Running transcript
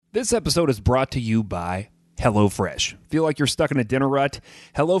This episode is brought to you by HelloFresh. Feel like you're stuck in a dinner rut?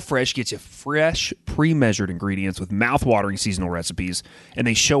 HelloFresh gets you fresh, pre-measured ingredients with mouth-watering seasonal recipes, and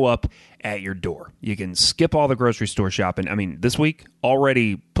they show up at your door. You can skip all the grocery store shopping. I mean, this week,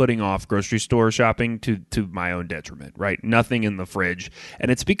 already putting off grocery store shopping to my own detriment, right? Nothing in the fridge,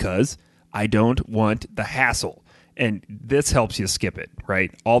 and it's because I don't want the hassle, and this helps you skip it,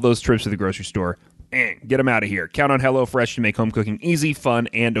 right? All those trips to the grocery store, get them out of here. Count on HelloFresh to make home cooking easy, fun,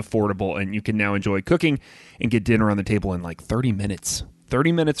 and affordable. And you can now enjoy cooking and get dinner on the table in like 30 minutes.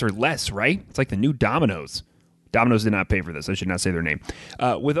 30 minutes or less, right? It's like the new Domino's. Domino's did not pay for this. I should not say their name.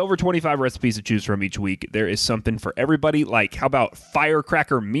 With over 25 recipes to choose from each week, there is something for everybody. Like, how about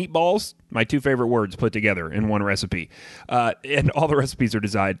firecracker meatballs? My two favorite words put together in one recipe. And all the recipes are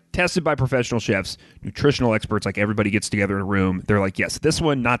designed, tested by professional chefs, nutritional experts, like everybody gets together in a room. They're like, yes, this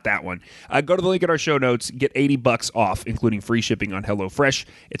one, not that one. Go to the link in our show notes. Get $80 off, including free shipping on HelloFresh.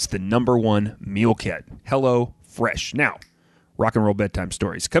 It's the #1 meal kit. HelloFresh. Now, rock and roll bedtime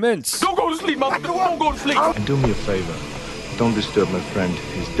stories. Commence. Don't go to sleep, motherfucker. Don't go to sleep. And do me a favor. Don't disturb my friend.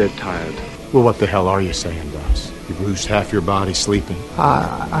 He's dead tired. Well, what the hell are you saying, Russ? You've lost half your body sleeping.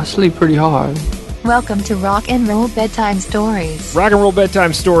 I sleep pretty hard. Welcome to Rock and Roll Bedtime Stories. Rock and roll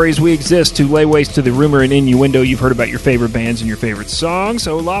bedtime stories. We exist to lay waste to the rumor and innuendo you've heard about your favorite bands and your favorite songs.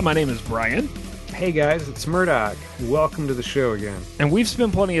 Hola, my name is Brian. Hey guys, it's Murdoch. Welcome to the show again. And we've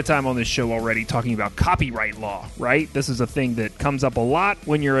spent plenty of time on this show already talking about copyright law, right? This is a thing that comes up a lot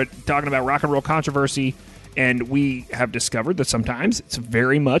when you're talking about rock and roll controversy, and we have discovered that sometimes it's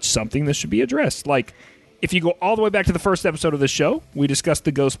very much something that should be addressed. Like, if you go all the way back to the first episode of this show, we discussed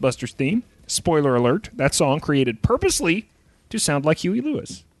the Ghostbusters theme. Spoiler alert, that song created purposely to sound like Huey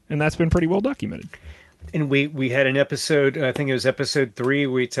Lewis, and that's been pretty well documented. And we had an episode, I think it was episode 3,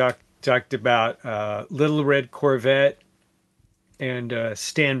 we talked about Little Red Corvette and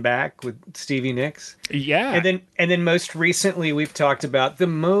Stand Back with Stevie Nicks. Yeah. And then most recently we've talked about the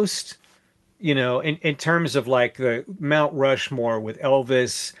most, in terms of like the Mount Rushmore with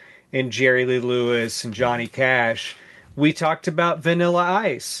Elvis and Jerry Lee Lewis and Johnny Cash. We talked about Vanilla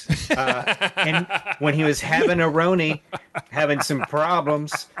Ice. And when he was having a Roni, having some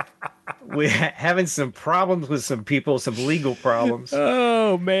problems with some people, some legal problems.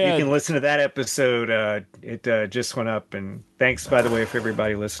 Oh, man. You can listen to that episode. It just went up. And thanks, by the way, for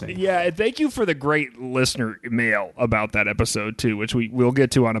everybody listening. Yeah, and thank you for the great listener mail about that episode, too, which we'll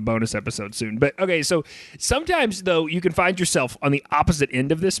get to on a bonus episode soon. But, okay, so sometimes, though, you can find yourself on the opposite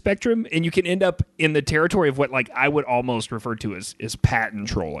end of this spectrum, and you can end up in the territory of what, like, I would almost refer to as patent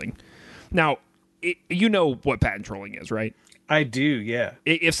trolling. Now, you know what patent trolling is, right? I do, yeah.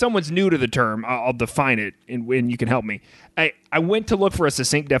 If someone's new to the term, I'll define it, and you can help me. I went to look for a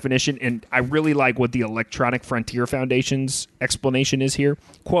succinct definition, and I really like what the Electronic Frontier Foundation's explanation is here.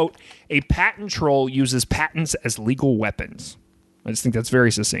 Quote, a patent troll uses patents as legal weapons. I just think that's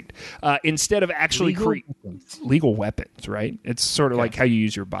very succinct. Instead of actually legal weapons, right? It's sort of like how you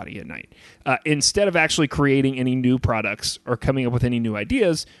use your body at night. Instead of actually creating any new products or coming up with any new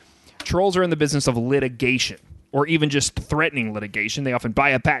ideas, trolls are in the business of litigation, or even just threatening litigation. They often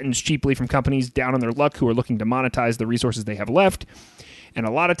buy up patents cheaply from companies down on their luck who are looking to monetize the resources they have left. And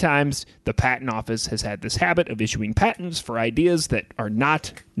a lot of times, the patent office has had this habit of issuing patents for ideas that are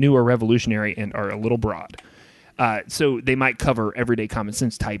not new or revolutionary and are a little broad. So they might cover everyday common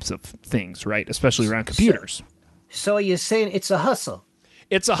sense types of things, right? Especially around computers. So you're saying it's a hustle?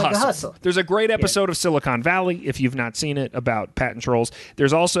 It's a like hustle. There's a great episode of Silicon Valley, if you've not seen it, about patent trolls.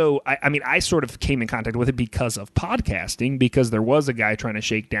 There's also, I sort of came in contact with it because of podcasting, because there was a guy trying to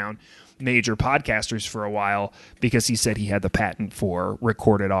shake down major podcasters for a while because he said he had the patent for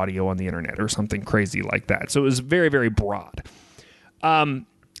recorded audio on the internet or something crazy like that. So it was very, very broad.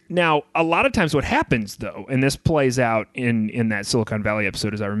 Now, a lot of times what happens, though, and this plays out in that Silicon Valley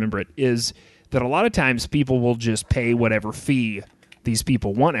episode as I remember it, is that a lot of times people will just pay whatever fee these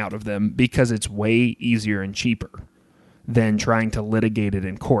people want out of them because it's way easier and cheaper than trying to litigate it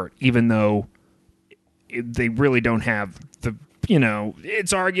in court, even though they really don't have the,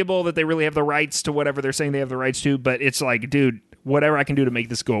 it's arguable that they really have the rights to whatever they're saying they have the rights to, but it's like, dude, whatever I can do to make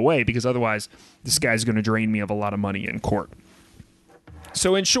this go away, because otherwise this guy's going to drain me of a lot of money in court.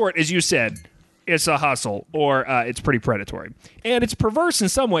 So in short, as you said, it's a hustle, or it's pretty predatory. And it's perverse in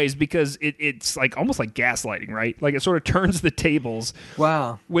some ways because it's like almost like gaslighting, right? Like it sort of turns the tables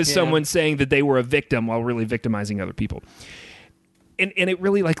with someone saying that they were a victim while really victimizing other people. And it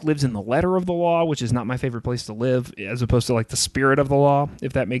really like lives in the letter of the law, which is not my favorite place to live, as opposed to like the spirit of the law,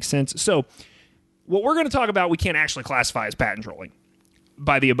 if that makes sense. So what we're going to talk about, we can't actually classify as patent trolling.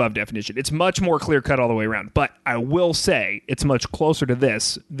 by the above definition. It's much more clear-cut all the way around. But I will say it's much closer to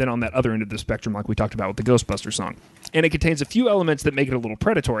this than on that other end of the spectrum like we talked about with the Ghostbusters song. And it contains a few elements that make it a little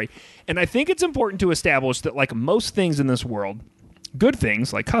predatory. And I think it's important to establish that like most things in this world, good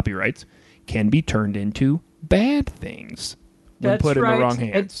things like copyrights can be turned into bad things when That's put in right. the wrong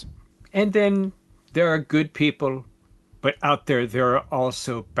hands. And then there are good people, but out there are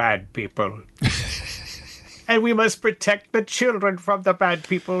also bad people. And we must protect the children from the bad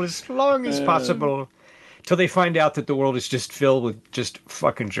people as long as possible. Till they find out that the world is just filled with just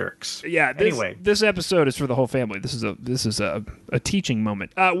fucking jerks. Yeah. This episode is for the whole family. This is a teaching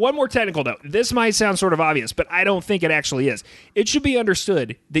moment. One more technical note. This might sound sort of obvious, but I don't think it actually is. It should be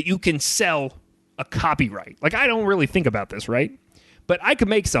understood that you can sell a copyright. Like, I don't really think about this, right? But I could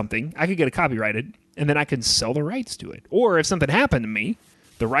make something. I could get it copyrighted, and then I can sell the rights to it. Or if something happened to me,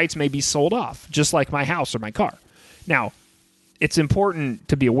 the rights may be sold off, just like my house or my car. Now, it's important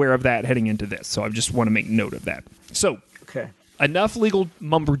to be aware of that heading into this, so I just want to make note of that. So, Okay. enough legal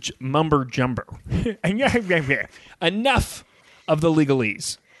mumber jumbo. Enough of the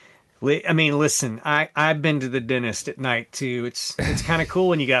legalese. I mean, listen, I've been to the dentist at night, too. It's kind of cool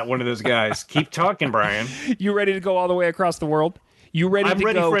when you got one of those guys. Keep talking, Brian. You ready to go all the way across the world? You ready I'm to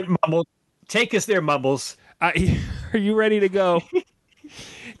ready go? for it, Mumbles. Take us there, Mumbles. Are you ready to go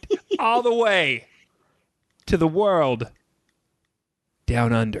all the way to the world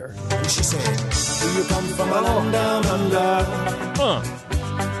down under? She said, do you come from a land down under?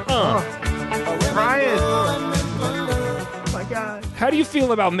 Brian. Oh, my God. How do you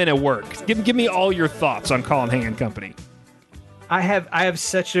feel about Men at Work? Give me all your thoughts on Colin Hay and Company. I have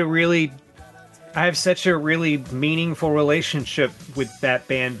such a really meaningful relationship with that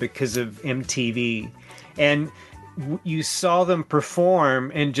band because of MTV, and you saw them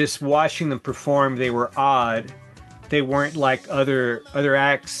perform, and just watching them perform, they were odd. They weren't like other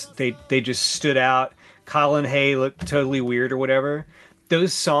acts. They just stood out. Colin Hay looked totally weird or whatever.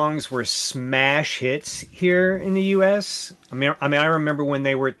 Those songs were smash hits here in the U.S. I mean, I remember when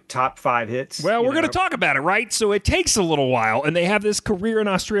they were top 5 hits. Well, we're going to talk about it, right? So it takes a little while, and they have this career in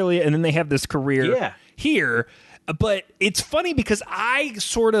Australia, and then they have this career here. But it's funny because I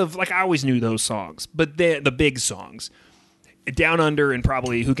sort of, like, I always knew those songs, but the big songs, Down Under and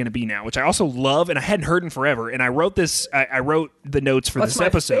probably Who Can It Be Now, which I also love, and I hadn't heard in forever. And I wrote this, I wrote the notes for this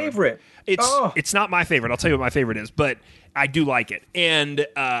episode. That's my favorite. It's not my favorite. I'll tell you what my favorite is, but I do like it. And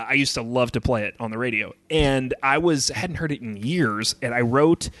I used to love to play it on the radio. And I hadn't heard it in years, and I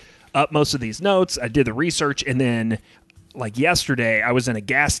wrote up most of these notes. I did the research, and then like yesterday, I was in a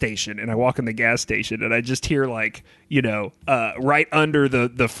gas station, and I walk in the gas station, and I just hear like, right under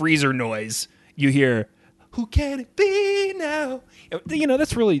the freezer noise, you hear, "Who can it be now?"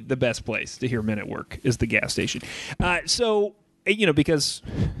 That's really the best place to hear Men at Work is the gas station. So, because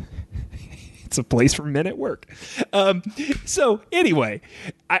it's a place for men at work. So anyway,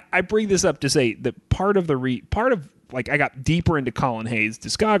 I bring this up to say that part of I got deeper into Colin Hay's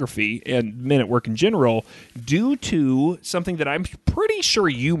discography and Men at Work in general due to something that I'm pretty sure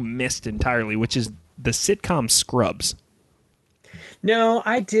you missed entirely, which is the sitcom Scrubs. No,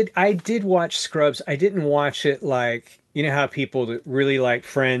 I did watch Scrubs. I didn't watch it like, you know how people that really like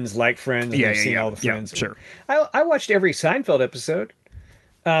Friends, and they've seen all the Friends. Yeah, sure. I watched every Seinfeld episode.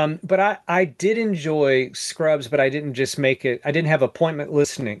 But I did enjoy Scrubs, but I didn't just make it. I didn't have appointment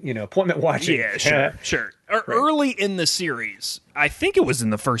watching. Yeah, sure. Right. Early in the series, I think it was in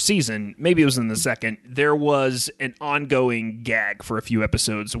the first season, maybe it was in the second, there was an ongoing gag for a few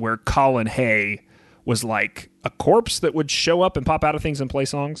episodes where Colin Hay was like a corpse that would show up and pop out of things and play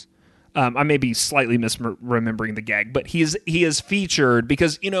songs. I may be slightly misremembering the gag, but he is featured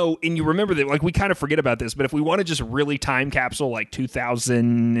because, and you remember that, like, we kind of forget about this, but if we want to just really time capsule like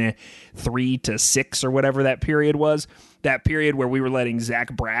 2003 to 6 or whatever that period was, that period where we were letting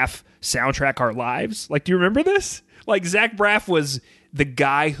Zach Braff soundtrack our lives. Like, do you remember this? Like, Zach Braff was the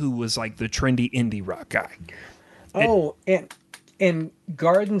guy who was like the trendy indie rock guy. Oh, and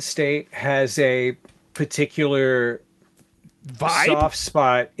Garden State has a particular vibe, soft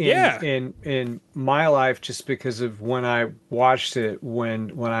spot in my life just because of when I watched it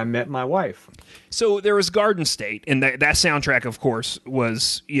when I met my wife. So there was Garden State, and that soundtrack, of course,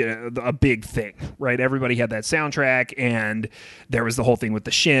 was a big thing, right? Everybody had that soundtrack, and there was the whole thing with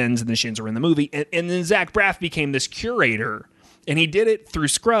the Shins, and the Shins were in the movie, and then Zach Braff became this curator, and he did it through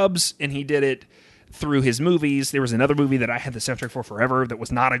Scrubs, and he did it through his movies. There was another movie that I had the soundtrack for forever that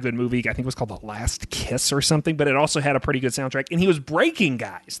was not a good movie. I think it was called The Last Kiss or something, but it also had a pretty good soundtrack. And he was breaking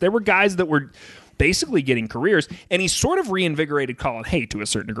guys. There were guys that were basically getting careers, and he sort of reinvigorated Colin Hay to a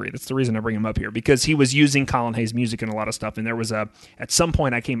certain degree. That's the reason I bring him up here, because he was using Colin Hay's music in a lot of stuff, and there was at some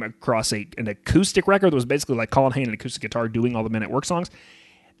point I came across an acoustic record that was basically like Colin Hay and an acoustic guitar doing all the Men at Work songs.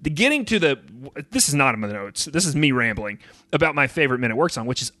 This is not in the notes, this is me rambling about my favorite Men at Work song,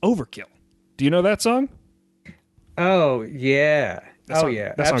 which is Overkill. Do you know that song? Oh, yeah. That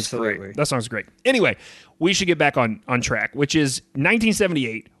absolutely. Song's great. That song's great. Anyway, we should get back on track, which is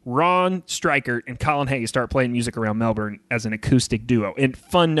 1978. Ron Streicher and Colin Hay start playing music around Melbourne as an acoustic duo. And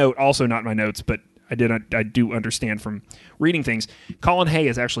fun note, also not in my notes, but I do understand from reading things, Colin Hay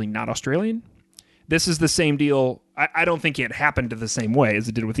is actually not Australian. This is the same deal. I don't think it happened the same way as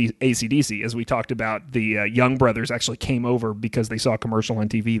it did with AC/DC. As we talked about, the Young Brothers actually came over because they saw a commercial on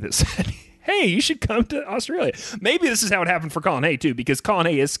TV that said, hey, you should come to Australia. Maybe this is how it happened for Colin Hay, too, because Colin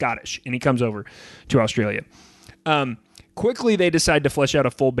Hay is Scottish, and he comes over to Australia. Quickly, they decide to flesh out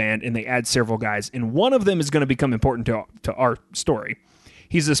a full band, and they add several guys, and one of them is going to become important to our story.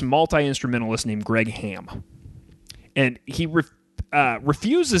 He's this multi-instrumentalist named Greg Ham, and he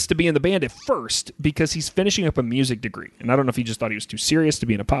refuses to be in the band at first because he's finishing up a music degree, and I don't know if he just thought he was too serious to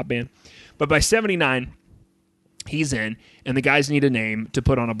be in a pop band, but by 79... he's in, and the guys need a name to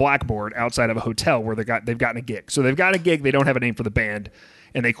put on a blackboard outside of a hotel where they've gotten a gig. So they've got a gig, they don't have a name for the band,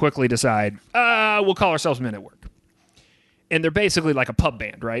 and they quickly decide, we'll call ourselves Men at Work. And they're basically like a pub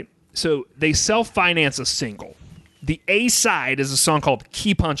band, right? So they self-finance a single. The A side is a song called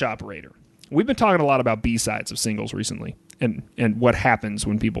Key Punch Operator. We've been talking a lot about B-sides of singles recently, and what happens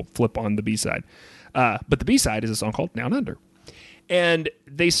when people flip on the B-side. But the B-side is a song called Down Under. And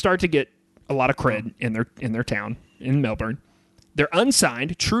they start to get a lot of cred in their town, in Melbourne. They're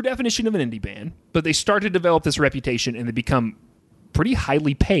unsigned, true definition of an indie band, but they start to develop this reputation, and they become pretty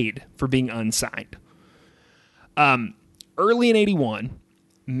highly paid for being unsigned. Early in 81,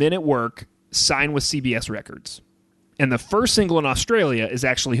 Men at Work signed with CBS Records, and the first single in Australia is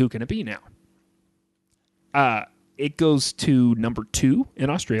actually Who Can It Be Now? It goes to number 2 in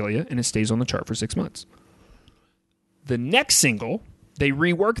Australia, and it stays on the chart for 6 months. The next single, they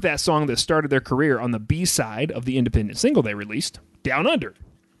rework that song that started their career on the B-side of the independent single they released, Down Under.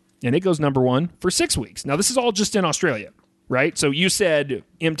 And it goes number 1 for 6 weeks. Now, this is all just in Australia, right? So you said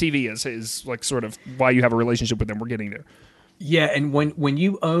MTV is like sort of why you have a relationship with them. We're getting there. Yeah, and when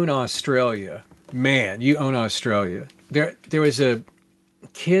you own Australia, man, you own Australia. There was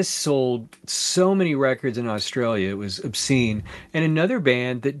Kiss sold so many records in Australia, it was obscene. And another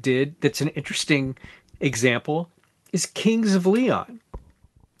band that's an interesting example is Kings of Leon.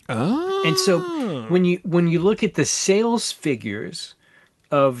 Oh. And so when you look at the sales figures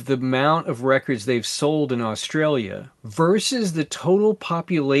of the amount of records they've sold in Australia versus the total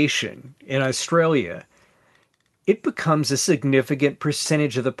population in Australia, it becomes a significant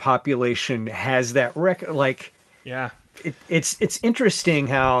percentage of the population has that record. Like, yeah, it's interesting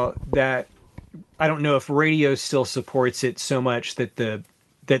how that, I don't know if radio still supports it so much that the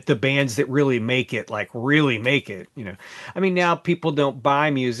bands that really make it, you know. I mean, now people don't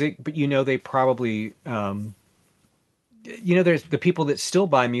buy music, but they probably, there's the people that still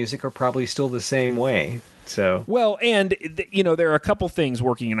buy music are probably still the same way. So, well, and there are a couple things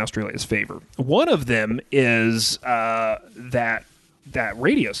working in Australia's favor. One of them is that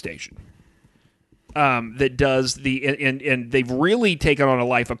radio station that does and they've really taken on a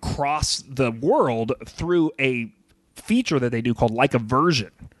life across the world through a feature that they do called Like a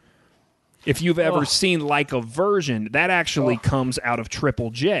Version. If you've ever seen Like a Version, that actually comes out of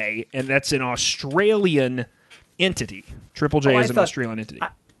Triple J, and that's an Australian entity. Triple J is an Australian entity.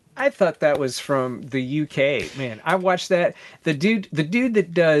 I thought that was from the UK. Man, I watched that. The dude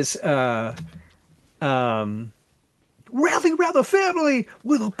that does Rally Round the Family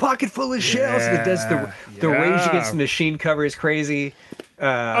with a Pocket Full of Shells, that does the Rage Against the Machine cover is crazy.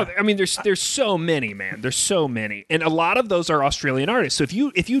 I mean, there's so many, man. There's so many, and a lot of those are Australian artists. So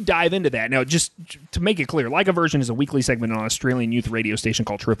if you dive into that now, just to make it clear, Like a Version is a weekly segment on an Australian youth radio station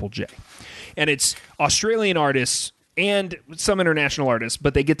called Triple J, and it's Australian artists and some international artists,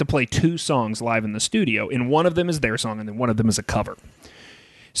 but they get to play 2 songs live in the studio, and one of them is their song, and then one of them is a cover.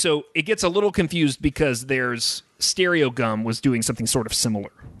 So it gets a little confused because there's Stereo Gum was doing something sort of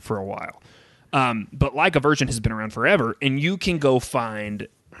similar for a while. But Like a Version has been around forever, and you can go find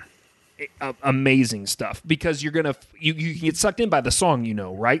amazing stuff because you get sucked in by the song,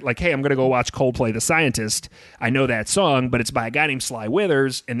 right? Like, hey, I'm going to go watch Coldplay The Scientist. I know that song, but it's by a guy named Sly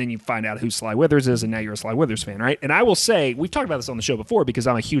Withers, and then you find out who Sly Withers is, and now you're a Sly Withers fan, right? And I will say, we've talked about this on the show before because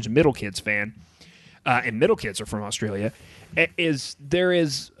I'm a huge Middle Kids fan, and Middle Kids are from Australia, there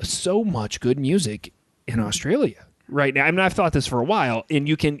is so much good music in Australia. right now. I mean, I've thought this for a while, and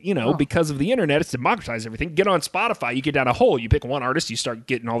you can, because of the internet, it's democratized everything. Get on Spotify, you get down a hole, you pick one artist, you start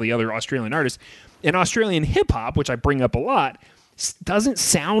getting all the other Australian artists. And Australian hip-hop, which I bring up a lot, doesn't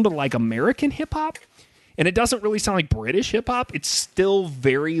sound like American hip-hop, and it doesn't really sound like British hip-hop. It's still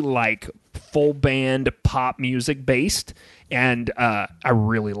very, like, full band pop music based, and I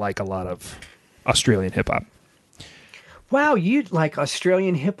really like a lot of Australian hip-hop. Wow, you like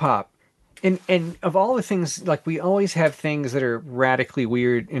Australian hip-hop. And of all the things, like, we always have things that are radically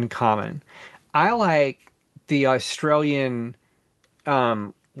weird in common. I like the Australian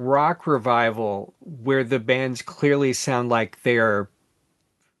rock revival where the bands clearly sound like they're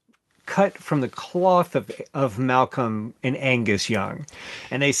cut from the cloth of Malcolm and Angus Young.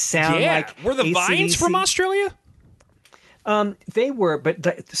 And they sound like Were the Vines from Australia? They were, but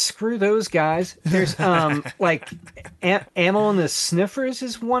screw those guys. There's like Amyl and the Sniffers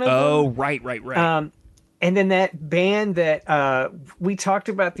is one of them. Oh, right. And then that band that we talked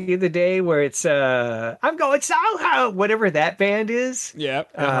about the other day where it's I'm going Soho, whatever that band is. Yeah.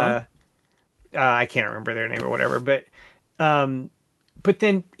 I can't remember their name or whatever, but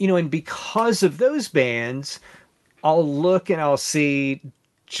then, and because of those bands, I'll look and I'll see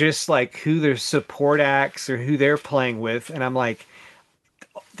just like who their support acts or who they're playing with. And I'm like,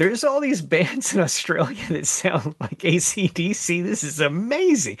 there's all these bands in Australia that sound like AC/DC. This is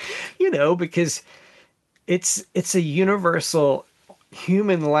amazing, because it's a universal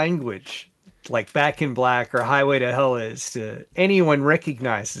human language, like Back in Black or Highway to Hell is to anyone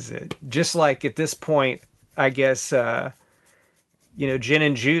recognizes it. Just like at this point, I guess, gin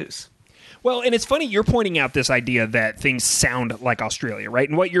and juice. Well, and it's funny you're pointing out this idea that things sound like Australia, right?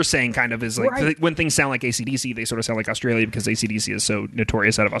 And what you're saying kind of is like when things sound like AC/DC, they sort of sound like Australia because AC/DC is so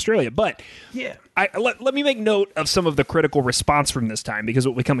notorious out of Australia. But yeah, let me make note of some of the critical response from this time because it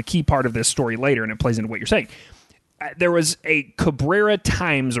will become a key part of this story later, and it plays into what you're saying. There was a Cabrera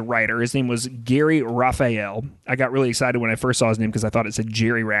Times writer. His name was Gary Raphael. I got really excited when I first saw his name because I thought it said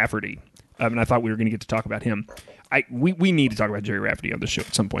Jerry Rafferty. And I thought we were going to get to talk about him. We need to talk about Jerry Rafferty on the show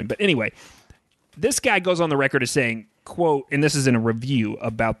at some point. But anyway, this guy goes on the record as saying, quote, and this is in a review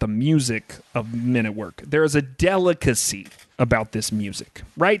about the music of Men at Work, there is a delicacy about this music,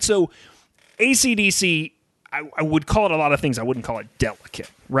 right? So AC/DC, I would call it a lot of things. I wouldn't call it delicate,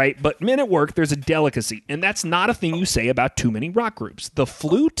 right? But Men at Work, there's a delicacy. And that's not a thing you say about too many rock groups. The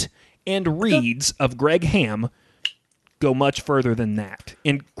flute and reeds of Greg Ham go much further than that.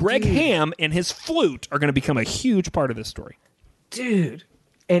 And Greg Ham and his flute are going to become a huge part of this story. Dude.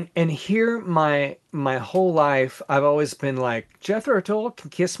 And here my whole life I've always been like, Jethro Tull can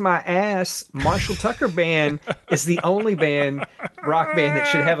kiss my ass. Marshall Tucker Band is the only rock band that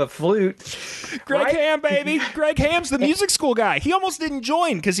should have a flute. Greg Ham, baby. Greg Ham's the music school guy. He almost didn't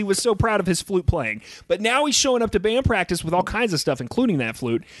join because he was so proud of his flute playing. But now he's showing up to band practice with all kinds of stuff, including that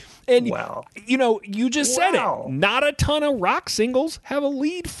flute. And, you just said it. Not a ton of rock singles have a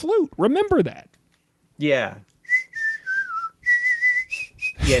lead flute. Remember that. Yeah.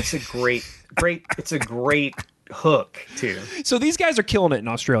 Yeah, it's a great hook, too. So these guys are killing it in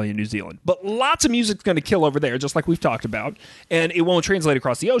Australia and New Zealand. But lots of music's going to kill over there, just like we've talked about. And it won't translate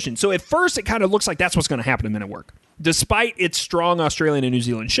across the ocean. So at first, it kind of looks like that's what's going to happen in Men at Work. Despite its strong Australian and New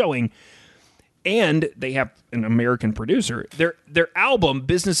Zealand showing, and they have an American producer, their album,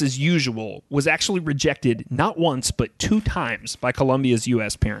 Business as Usual, was actually rejected not once, but 2 times by Columbia's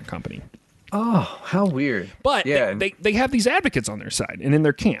U.S. parent company. Oh, how weird. But they have these advocates on their side and in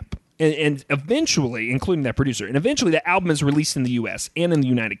their camp. And eventually, including that producer, and eventually the album is released in the U.S. and in the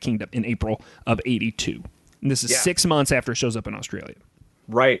United Kingdom in April of 82. And this is 6 months after it shows up in Australia.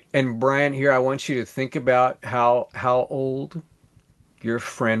 Right. And Brian, here I want you to think about how old your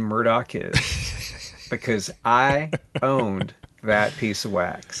friend Murdoch is. Because I owned that piece of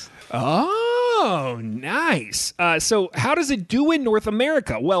wax. Oh, nice. So how does it do in North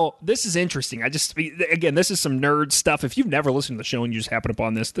America? Well, this is interesting. Again, this is some nerd stuff. If you've never listened to the show and you just happen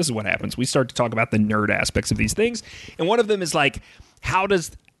upon this is what happens. We start to talk about the nerd aspects of these things. And one of them is like, how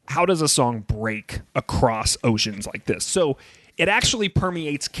does a song break across oceans like this? So it actually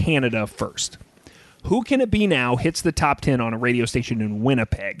permeates Canada first. Who Can It Be Now hits the top 10 on a radio station in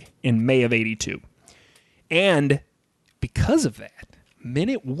Winnipeg in May of 82. And because of that, Men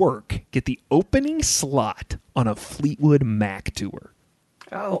at Work get the opening slot on a Fleetwood Mac tour.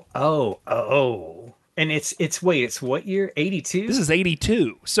 Oh. And it's what year? 82? This is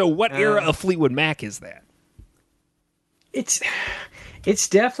 82. So what era of Fleetwood Mac is that? It's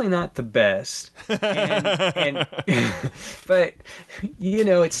definitely not the best. And but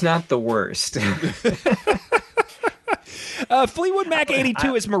it's not the worst. Fleetwood Mac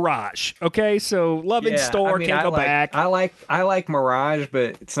 82 is Mirage. Okay, so Love in Store, Can't Go Back. I like Mirage,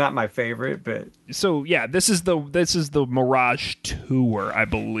 but it's not my favorite. But so yeah, this is the Mirage tour, I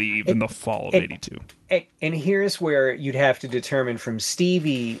believe, in the fall of 82. And here's where you'd have to determine from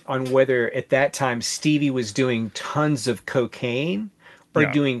Stevie on whether at that time Stevie was doing tons of cocaine or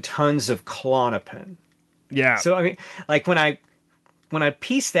doing tons of Klonopin. Yeah. So I mean, like when I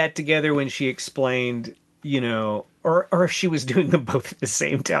pieced that together, when she explained, or if she was doing them both at the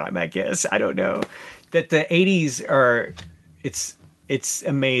same time, I guess, I don't know, that the 80s are, it's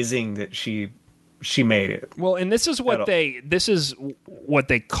amazing that she made it. Well, and this is what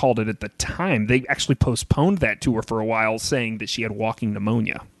they called it at the time. They actually postponed that tour for a while, saying that she had walking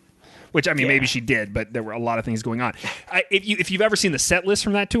pneumonia. Which, I mean, maybe she did, but there were a lot of things going on. If you've ever seen the set list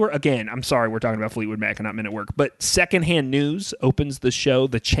from that tour, again, I'm sorry, we're talking about Fleetwood Mac and not Men at Work, but Secondhand News opens the show.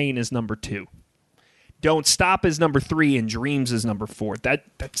 The Chain is number 2. Don't Stop is number 3, and Dreams is number 4.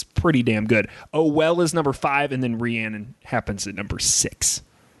 That's pretty damn good. Oh Well is number 5, and then Rhiannon happens at number 6.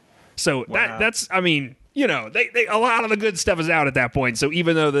 So that's, I mean, they a lot of the good stuff is out at that point. So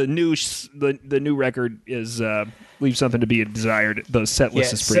even though the new record is leaves something to be desired, the set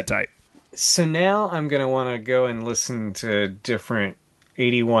list is pretty tight. So now I'm going to want to go and listen to different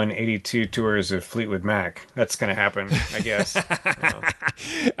 81, 82 tours of Fleetwood Mac. That's going to happen, I guess.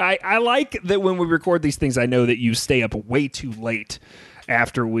 I like that when we record these things, I know that you stay up way too late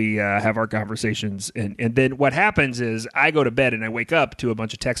after we have our conversations. And then what happens is I go to bed and I wake up to a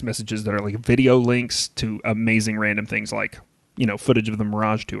bunch of text messages that are like video links to amazing random things like, footage of the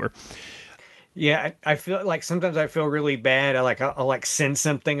Mirage tour. Yeah, I feel like sometimes I feel really bad. I'll send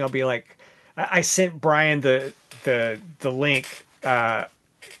something. I'll be like, I sent Brian the link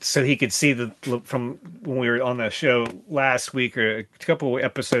so he could see from when we were on the show last week or a couple of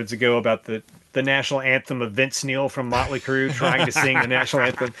episodes ago about the national anthem of Vince Neil from Motley Crue trying to sing the national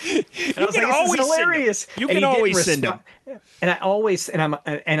anthem. And I was like, this is hilarious. You can always send them.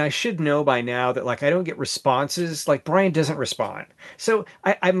 And I should know by now that I don't get responses. Like Brian doesn't respond. So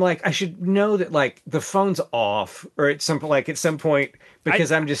I'm like, I should know that the phone's off or at some point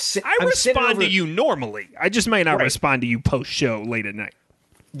because I'm respond to you normally. I just might not respond to you post show late at night.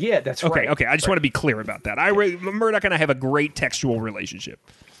 Yeah, that's right. Okay. I just want to be clear about that. Murdoch and I have a great textual relationship.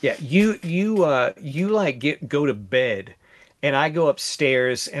 Yeah, you go to bed, and I go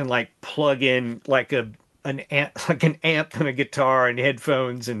upstairs and plug in an amp and a guitar and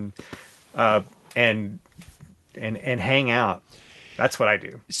headphones and hang out. That's what I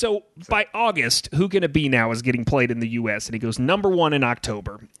do. So by August, Who Can It Be Now is getting played in the U.S. and it goes number 1 in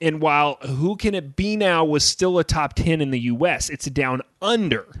October. And while Who Can It Be Now was still a top 10 in the U.S., it's Down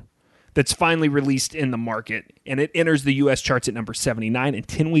Under that's finally released in the market, and it enters the U.S. charts at number 79, and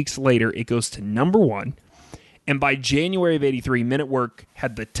 10 weeks later, it goes to number 1. And by January of 83, Men at Work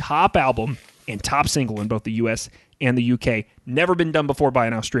had the top album and top single in both the U.S. and the U.K., never been done before by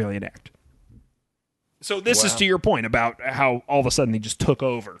an Australian act. So this is to your point about how all of a sudden they just took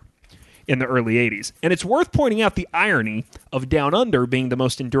over in the early 80s. And it's worth pointing out the irony of Down Under being the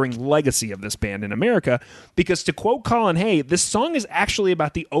most enduring legacy of this band in America, because to quote Colin Hay, this song is actually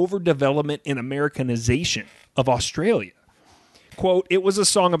about the overdevelopment and Americanization of Australia. Quote, it was a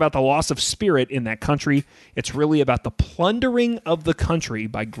song about the loss of spirit in that country. It's really about the plundering of the country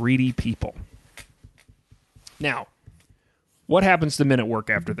by greedy people. Now, what happens to Men at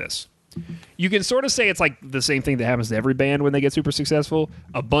Work after this? You can sort of say it's like the same thing that happens to every band when they get super successful.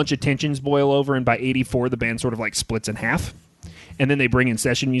 A bunch of tensions boil over, and by 84, the band sort of splits in half. And then they bring in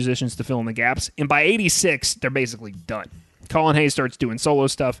session musicians to fill in the gaps. And by 86, they're basically done. Colin Hay starts doing solo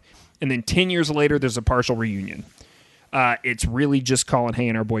stuff, and then 10 years later, there's a partial reunion. It's really just Colin Hay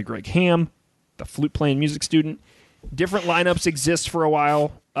and our boy Greg Ham, the flute-playing music student. Different lineups exist for a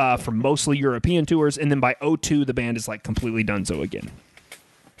while for mostly European tours, and then by 02, the band is completely donezo again.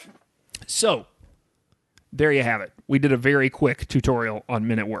 So, there you have it. We did a very quick tutorial on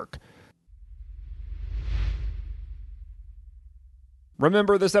Men at Work.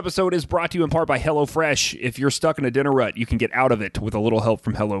 Remember, this episode is brought to you in part by HelloFresh. If you're stuck in a dinner rut, you can get out of it with a little help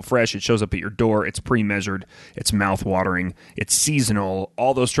from HelloFresh. It shows up at your door. It's pre-measured. It's mouth-watering. It's seasonal.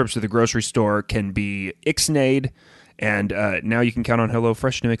 All those trips to the grocery store can be ixnayed. And now you can count on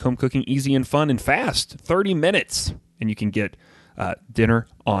HelloFresh to make home cooking easy and fun and fast. 30 minutes. And you can get dinner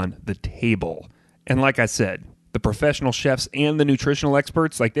on the table. And like I said, the professional chefs and the nutritional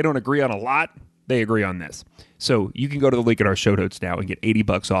experts, they don't agree on a lot. They agree on this. So you can go to the link in our show notes now and get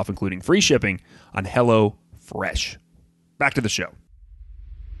 $80 off, including free shipping on HelloFresh. Back to the show.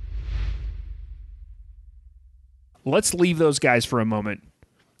 Let's leave those guys for a moment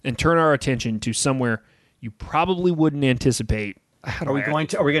and turn our attention to somewhere you probably wouldn't anticipate. Are we going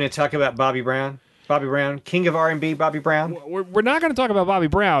to talk about Bobby Brown? Bobby Brown, king of R&B, Bobby Brown? We're not going to talk about Bobby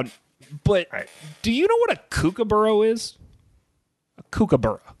Brown, but do you know what a kookaburra is? A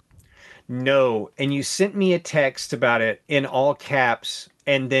kookaburra. No, and you sent me a text about it in all caps,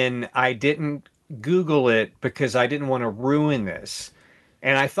 and then I didn't Google it because I didn't want to ruin this.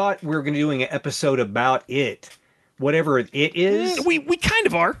 And I thought we were going to do an episode about it. Whatever it is. We kind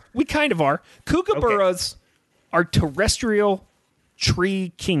of are. We kind of are. Kookaburras are terrestrial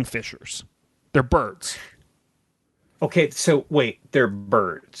tree kingfishers. They're birds. Okay, so wait, they're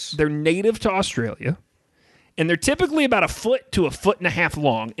birds. They're native to Australia, and they're typically about 1 foot to 1.5 foot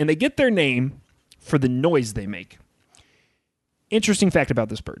long, and they get their name for the noise they make. Interesting fact about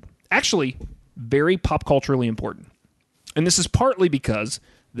this bird. Actually, very pop culturally important. And this is partly because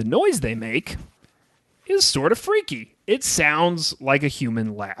the noise they make is sort of freaky. It sounds like a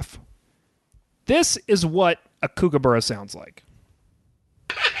human laugh. This is what a kookaburra sounds like.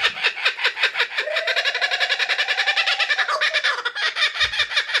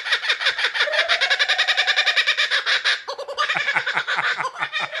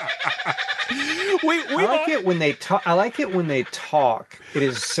 I like it when they talk. I like it when they talk. It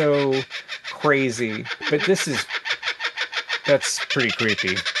is so crazy. But that's pretty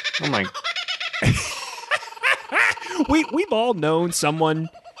creepy. Oh my. We've all known someone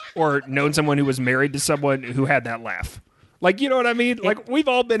who was married to someone who had that laugh. Like, you know what I mean? Like, we've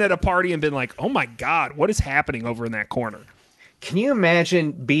all been at a party and been like, oh my God, what is happening over in that corner? Can you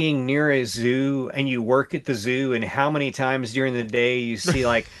imagine being near a zoo and you work at the zoo and how many times during the day you see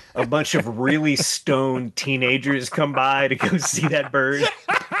like a bunch of really stoned teenagers come by to go see that bird?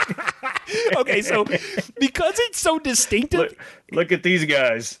 Okay, so because it's so distinctive, look at these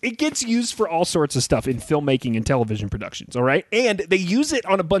guys. It gets used for all sorts of stuff in filmmaking and television productions, all right? And they use it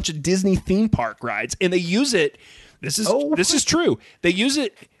on a bunch of Disney theme park rides, and they use it, this is true. They use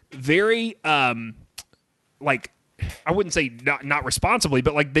it very like, I wouldn't say not responsibly,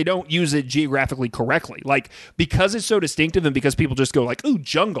 but like they don't use it geographically correctly. Like, because it's so distinctive and because people just go like, ooh,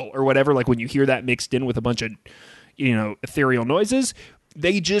 jungle or whatever, like when you hear that mixed in with a bunch of, ethereal noises,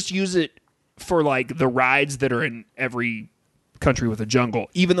 they just use it for like the rides that are in every country with a jungle,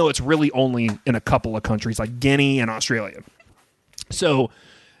 even though it's really only in a couple of countries like Guinea and Australia. So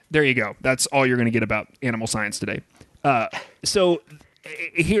there you go. That's all you're going to get about animal science today. So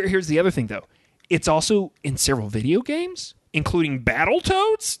here's the other thing though. It's also in several video games, including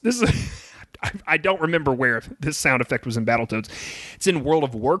Battletoads. This is I don't remember where this sound effect was in Battletoads. It's in World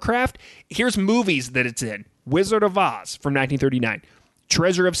of Warcraft. Here's movies that it's in. Wizard of Oz from 1939.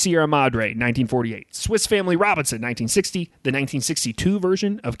 Treasure of Sierra Madre, 1948. Swiss Family Robinson, 1960. The 1962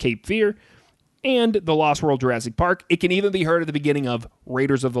 version of Cape Fear. And The Lost World Jurassic Park. It can even be heard at the beginning of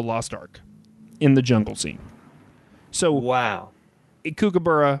Raiders of the Lost Ark in the jungle scene. So, wow. A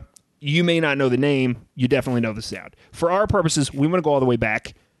kookaburra, you may not know the name. You definitely know the sound. For our purposes, we want to go all the way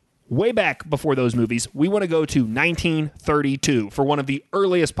back before those movies. We want to go to 1932 for one of the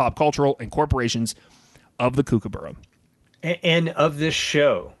earliest pop cultural incorporations of the kookaburra. And of this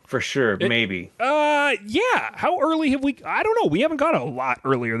show, for sure, maybe. Yeah. How early have we... I don't know. We haven't got a lot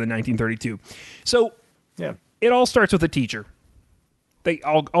earlier than 1932. So, yeah, it all starts with a teacher.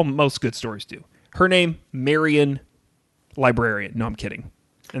 Most good stories do. Her name, Marion Librarian. No, I'm kidding.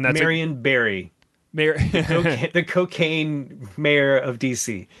 And that's Marion Barry. The cocaine mayor of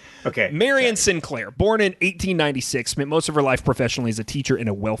D.C. Okay. Marion Sinclair, born in 1896, spent most of her life professionally as a teacher and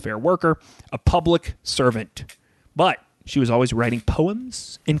a welfare worker, a public servant. But she was always writing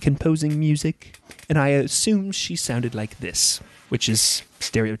poems and composing music, and I assume she sounded like this, which is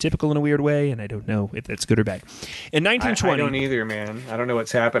stereotypical in a weird way, and I don't know if that's good or bad. In 1920... I don't either, man. I don't know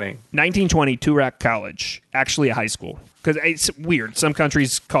what's happening. 1920, Toorak College, actually a high school. Because it's weird. Some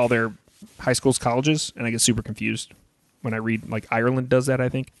countries call their high schools colleges, and I get super confused when I read, like, Ireland does that, I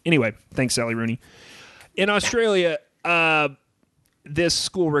think. Anyway, thanks, Sally Rooney. In Australia, this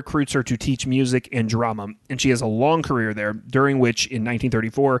school recruits her to teach music and drama, and she has a long career there, during which, in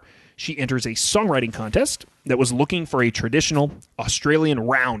 1934, she enters a songwriting contest that was looking for a traditional Australian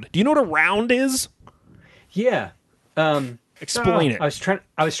round. Do you know what a round is? Yeah. Explain it.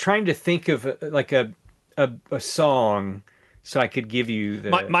 I was trying to think of like a song so I could give you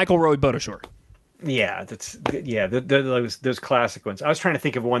the Michael Roy Bodashore. Yeah, those classic ones. I was trying to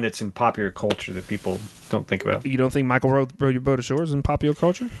think of one that's in popular culture that people don't think about. You don't think Michael Roy Bodashore is in popular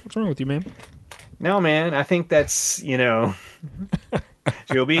culture? What's wrong with you, man? No, man. I think that's, she'll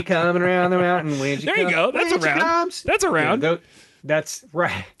be coming around the mountain when she comes. There you go. That's around. That's around. Yeah, that's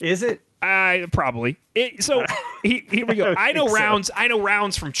right. Is it? Probably. Here we go. I know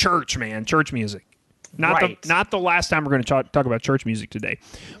rounds from church, man. Church music. Not the last time we're going to talk about church music today.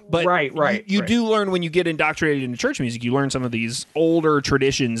 But you do learn when you get indoctrinated into church music, you learn some of these older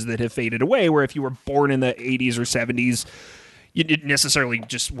traditions that have faded away, where if you were born in the 80s or 70s, you didn't necessarily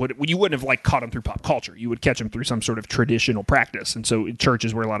you wouldn't have like caught them through pop culture. You would catch them through some sort of traditional practice. And so church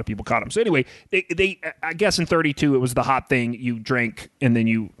is where a lot of people caught them. So anyway, they I guess in 32, it was the hot thing. You drank and then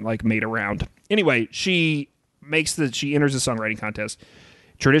you like made a round. Anyway, she enters the songwriting contest,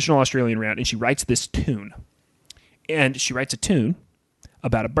 traditional Australian round, and she writes this tune. And she writes a tune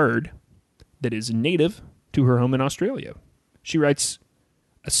about a bird that is native to her home in Australia. She writes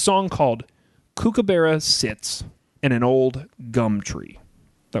a song called Kookaburra Sits in an Old Gum Tree.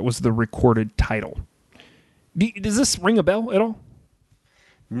 That was the recorded title. Does this ring a bell at all?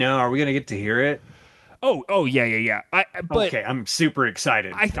 No, are we going to get to hear it? Oh, yeah. Okay, I'm super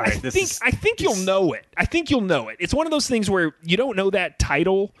excited. I think you'll know it. I think you'll know it. It's one of those things where you don't know that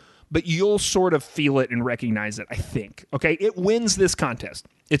title, but you'll sort of feel it and recognize it, I think. Okay, it wins this contest.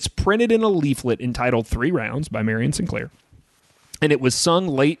 It's printed in a leaflet entitled 3 Rounds by Marion Sinclair, and it was sung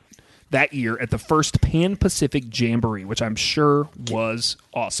late that year at the first Pan-Pacific Jamboree, which I'm sure was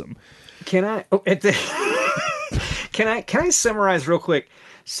awesome. Can I summarize real quick?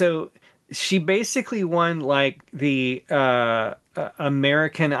 So she basically won like the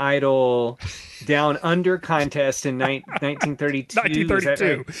American Idol Down Under contest in 1932.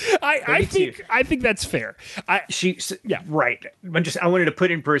 1932. Right? I think that's fair. Right. I wanted to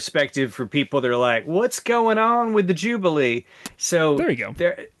put in perspective for people that are like, what's going on with the Jubilee? So there you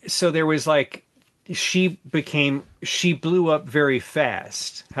go. There was like, she blew up very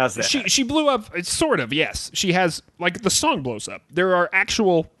fast. How's that? She blew up, sort of, yes. She has, like, the song blows up. There are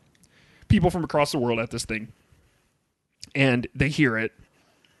actual people from across the world at this thing, and they hear it,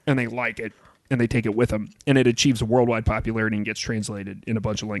 and they like it, and they take it with them, and it achieves worldwide popularity and gets translated in a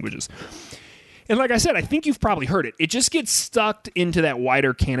bunch of languages. And like I said, I think you've probably heard it. It just gets stuck into that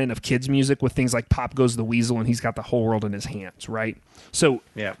wider canon of kids' music with things like Pop Goes the Weasel and He's Got the Whole World in His Hands, right? So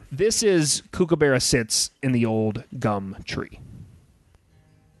This is Kookaburra Sits in the Old Gum Tree.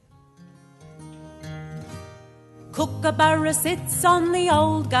 Kookaburra sits on the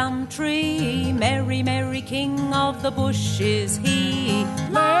old gum tree, merry, merry king of the bush is he.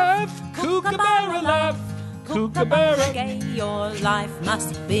 Laugh, Kookaburra, laugh, Kookaburra, gay your life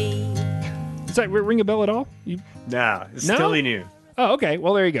must be. Does that ring a bell at all? No, it's totally new. Oh, okay.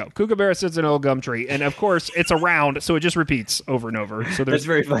 Well, there you go. Kookaburra sits in an old gum tree. And, of course, it's a round, so it just repeats over and over. So that's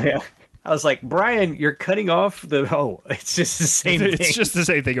very funny. I was like, Brian, you're cutting off it's just the same thing. It's just the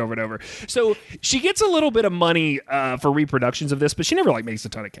same thing over and over. So she gets a little bit of money for reproductions of this, but she never, makes a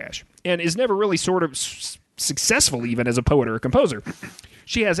ton of cash. And is never really sort of successful even as a poet or a composer.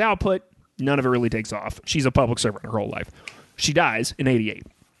 She has output. None of it really takes off. She's a public servant her whole life. She dies in 1988.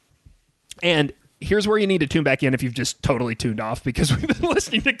 And here's where you need to tune back in if you've just totally tuned off, because we've been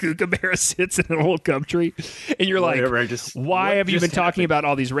listening to Kookaburra Sits in an Old Gum Tree, and you're like, why have you been talking about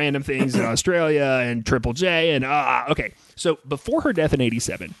all these random things in Australia and Triple J? And okay, so before her death in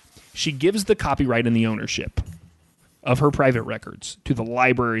 1987, she gives the copyright and the ownership of her private records to the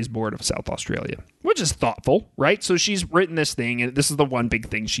Libraries Board of South Australia, which is thoughtful, right? So she's written this thing, and this is the one big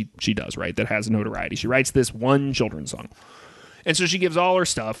thing she does, right, that has notoriety. She writes this one children's song. And so she gives all her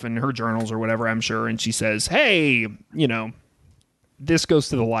stuff and her journals or whatever, I'm sure, and she says, hey, this goes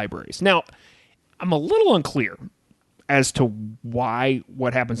to the libraries. Now, I'm a little unclear as to why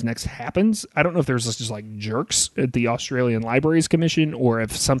what happens next happens. I don't know if there's just like jerks at the Australian Libraries Commission or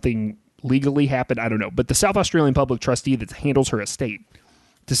if something legally happened. I don't know. But the South Australian Public Trustee that handles her estate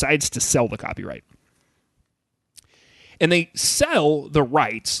decides to sell the copyright. And they sell the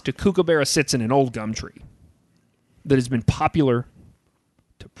rights to Kookaburra Sits in an Old Gum Tree that has been popular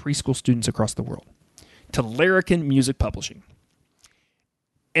to preschool students across the world, to Larrikin Music Publishing.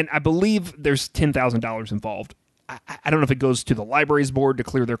 And I believe there's $10,000 involved. I don't know if it goes to the Libraries Board to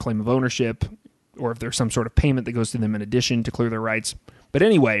clear their claim of ownership, or if there's some sort of payment that goes to them in addition to clear their rights. But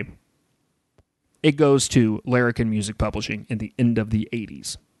anyway, it goes to Larrikin Music Publishing in the end of the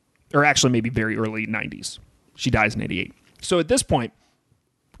 80s. Or actually maybe very early 90s. She dies in 88. So at this point,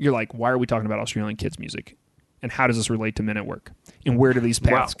 you're like, why are we talking about Australian kids' music? And how does this relate to Men at Work? And where do these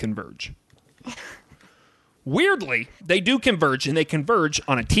paths converge? Weirdly, they do converge, and they converge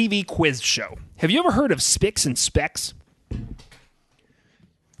on a TV quiz show. Have you ever heard of Spicks and Specks?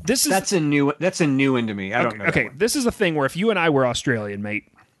 That's a new one to me. I don't know. Okay, this is a thing where if you and I were Australian, mate,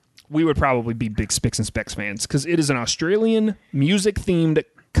 we would probably be big Spicks and Specks fans, because it is an Australian music-themed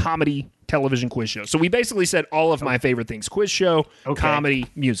comedy television quiz show. So we basically said all of my favorite things: quiz show, comedy,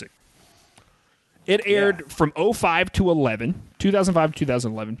 music. It aired from 2005 to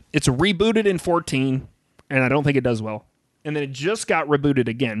 2011. It's rebooted in 2014. and I don't think it does well. And then it just got rebooted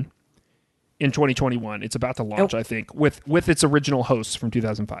again in 2021. It's about to launch, I think, with its original hosts from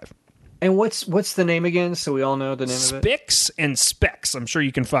 2005. And what's the name again, so we all know the name of it? Spix and Specs. I'm sure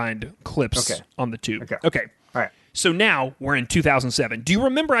you can find clips on the tube. Okay. All right. So now we're in 2007. Do you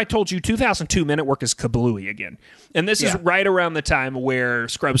remember I told you 2002 Men at Work is kablooey again? And this is right around the time where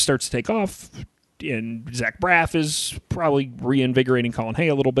Scrubs starts to take off, and Zach Braff is probably reinvigorating Colin Hay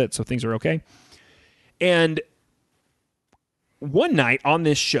a little bit, so things are okay. And one night on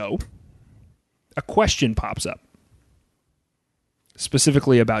this show, a question pops up,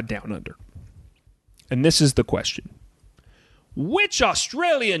 specifically about Down Under. And this is the question. Which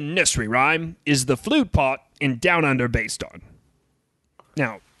Australian nursery rhyme is the flute part in Down Under based on?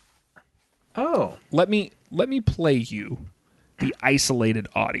 Now, let me play you the isolated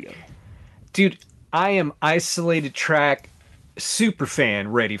audio. Dude, I am isolated track super fan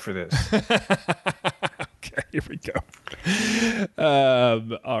ready for this. Okay, here we go.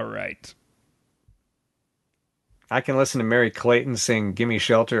 All right. I can listen to Mary Clayton sing Gimme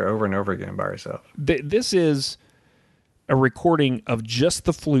Shelter over and over again by herself. This is a recording of just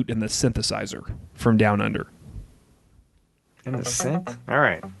the flute and the synthesizer from Down Under. And the synth? All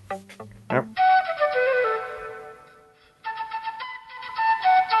right. Yep.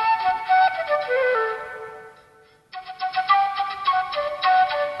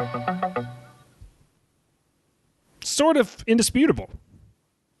 Sort of indisputable.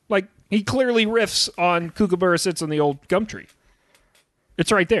 Like, he clearly riffs on Kookaburra Sits on the Old Gum Tree.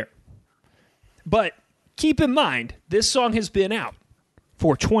 It's right there. But keep in mind, this song has been out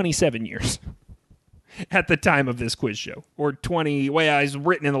for 27 years at the time of this quiz show. Or 20, well, it's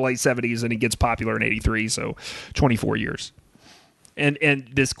written in the late 70s and it gets popular in 83, so 24 years. And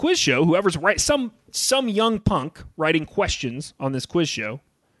this quiz show, whoever's some young punk writing questions on this quiz show,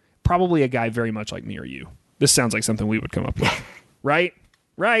 probably a guy very much like me or you. This sounds like something we would come up with.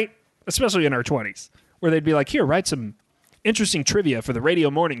 Right? Especially in our 20s, where they'd be like, here, write some interesting trivia for the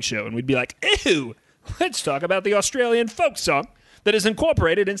radio morning show. And we'd be like, ew, let's talk about the Australian folk song that is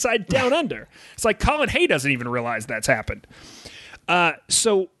incorporated inside Down Under. It's like Colin Hay doesn't even realize that's happened.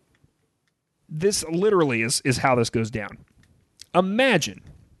 So this literally is how this goes down. Imagine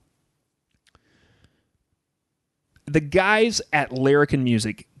the guys at Larrikin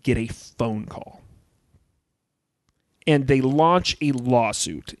Music get a phone call. And they launch a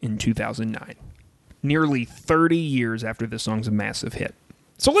lawsuit in 2009, nearly 30 years after this song's a massive hit.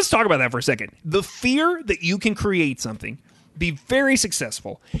 So let's talk about that for a second. The fear that you can create something, be very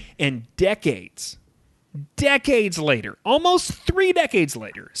successful, and decades later, almost 3 decades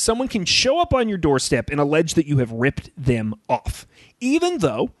later, someone can show up on your doorstep and allege that you have ripped them off, even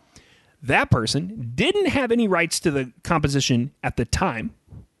though that person didn't have any rights to the composition at the time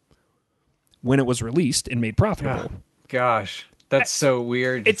when it was released and made profitable. Oh, gosh, that's so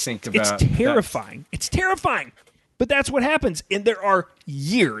weird to think about. It's terrifying. It's terrifying. But that's what happens. And there are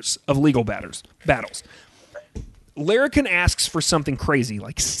years of legal battles. Larrikin asks for something crazy,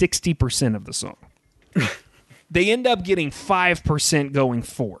 like 60% of the song. They end up getting 5% going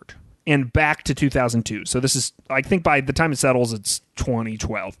forward and back to 2002. So this is, I think by the time it settles, it's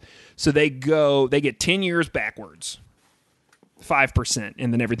 2012. So they get 10 years backwards, 5%,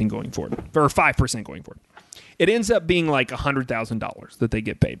 and then everything going forward, or 5% going forward. It ends up being like $100,000 that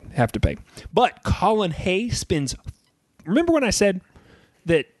they have to pay. But Colin Hay spends, remember when I said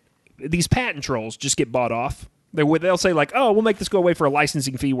that these patent trolls just get bought off? They'll say like, oh, we'll make this go away for a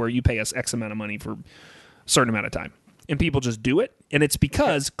licensing fee where you pay us X amount of money for a certain amount of time. And people just do it. And it's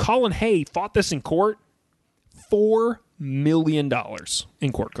because Colin Hay fought this in court, $4 million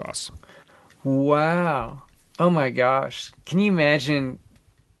in court costs. Wow. Oh my gosh. Can you imagine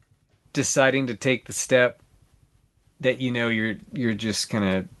deciding to take the step that you're just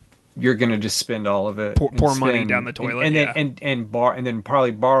gonna just spend all of it, pour money down the toilet, and then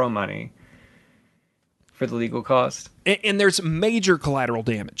probably borrow money for the legal cost. And there's major collateral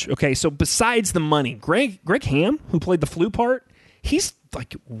damage. Okay, so besides the money, Greg Ham, who played the flute part, he's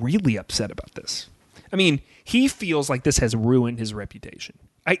like really upset about this. I mean, he feels like this has ruined his reputation.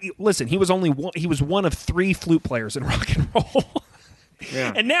 Listen, he was one of 3 flute players in rock and roll.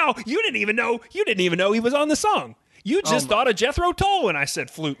 Yeah. And now you didn't even know he was on the song. You just thought of Jethro Tull when I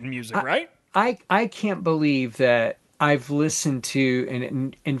said flute and music, right? I can't believe that I've listened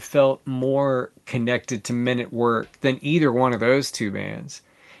to and felt more connected to Men at Work than either one of those 2 bands.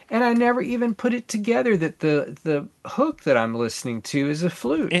 And I never even put it together that the hook that I'm listening to is a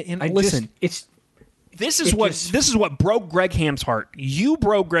flute. And listen, this is what broke Greg Ham's heart. You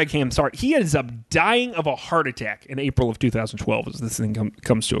broke Greg Ham's heart. He ends up dying of a heart attack in April of 2012 as this thing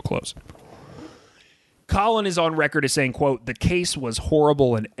comes to a close. Colin is on record as saying, quote, "The case was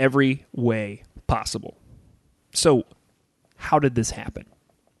horrible in every way possible." So how did this happen?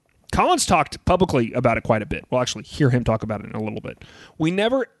 Colin's talked publicly about it quite a bit. We'll actually hear him talk about it in a little bit. We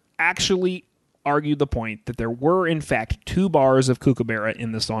never actually argued the point that there were, in fact, 2 bars of Kookaburra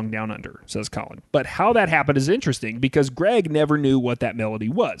in the song Down Under, says Colin. But how that happened is interesting because Greg never knew what that melody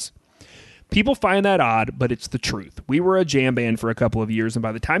was. People find that odd, but it's the truth. We were a jam band for a couple of years, and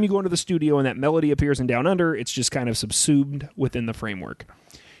by the time you go into the studio and that melody appears in Down Under, it's just kind of subsumed within the framework.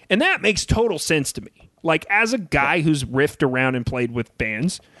 And that makes total sense to me. Like, as a guy who's riffed around and played with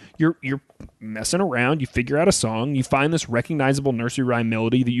bands, you're messing around, you figure out a song, you find this recognizable nursery rhyme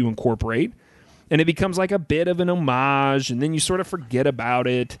melody that you incorporate, and it becomes like a bit of an homage, and then you sort of forget about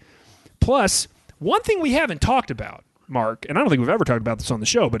it. Plus, one thing we haven't talked about, Mark, and I don't think we've ever talked about this on the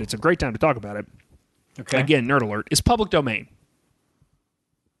show, but it's a great time to talk about it. Okay. Again, nerd alert, is public domain.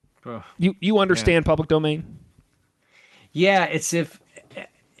 Ugh. You understand public domain? Yeah, it's if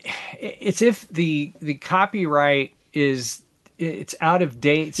the copyright it's out of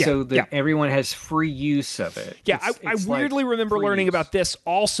date, so that everyone has free use of it. Yeah, I weirdly remember learning about this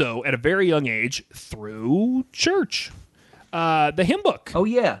also at a very young age through church. The hymn book. Oh,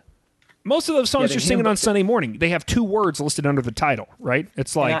 yeah. Most of those songs you're singing on Sunday morning, they have 2 words listed under the title, right?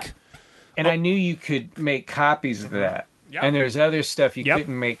 It's like... And I knew you could make copies of that. Yep. And there's other stuff you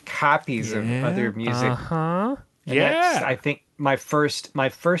couldn't make copies of other music. Uh-huh. And that's, I think, my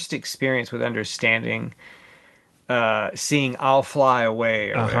first experience with understanding... seeing I'll Fly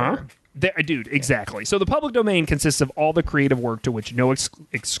Away or whatever. Dude, exactly. So the public domain consists of all the creative work to which no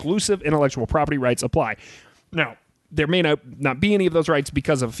exclusive intellectual property rights apply. Now, there may not be any of those rights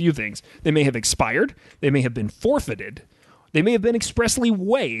because of a few things. They may have expired, they may have been forfeited, they may have been expressly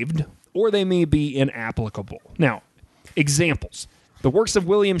waived, or they may be inapplicable. Now, examples. The works of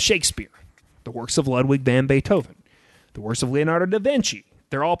William Shakespeare, the works of Ludwig van Beethoven, the works of Leonardo da Vinci,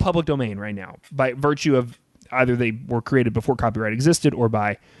 they're all public domain right now by virtue of either they were created before copyright existed or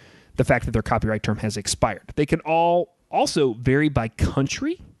by the fact that their copyright term has expired. They can all also vary by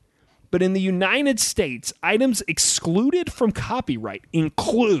country, but in the United States, items excluded from copyright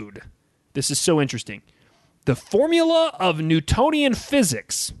include, this is so interesting, the formula of Newtonian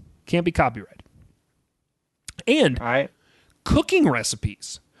physics can't be copyrighted, and cooking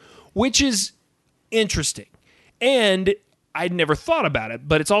recipes, which is interesting. And I'd never thought about it,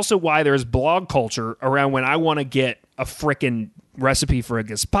 but it's also why there's blog culture around when I want to get a frickin' recipe for a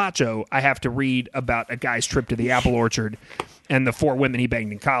gazpacho, I have to read about a guy's trip to the apple orchard and the 4 women he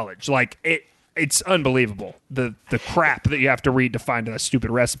banged in college. Like, it's unbelievable, the crap that you have to read to find a stupid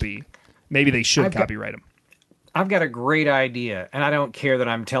recipe. Maybe they should copyright them. I've got a great idea, and I don't care that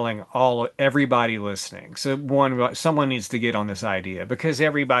I'm telling everybody listening. So someone needs to get on this idea because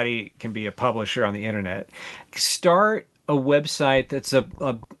everybody can be a publisher on the internet. Start a website that's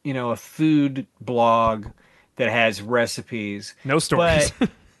a food blog that has recipes. No stories.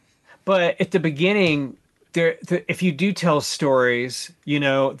 But at the beginning, if you do tell stories,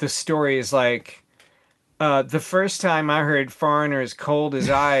 the story is like, the first time I heard Foreigner's Cold as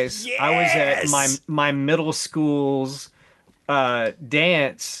Ice, yes! I was at my middle school's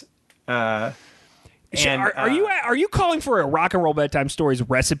dance. Are you calling for a Rock and Roll Bedtime Stories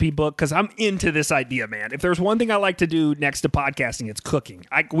recipe book? Because I'm into this idea, man. If there's one thing I like to do next to podcasting, it's cooking.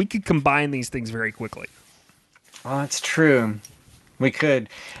 We could combine these things very quickly. Oh, that's true. We could.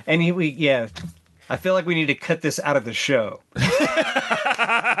 And I feel like we need to cut this out of the show.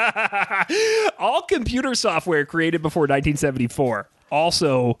 All computer software created before 1974,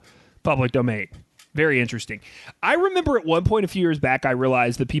 also public domain. Very interesting. I remember at one point a few years back, I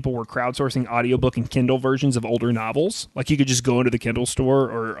realized that people were crowdsourcing audiobook and Kindle versions of older novels. Like you could just go into the Kindle store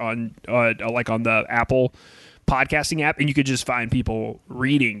or on the Apple podcasting app, and you could just find people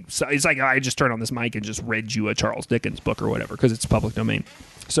reading. So it's like I just turned on this mic and just read you a Charles Dickens book or whatever because it's public domain.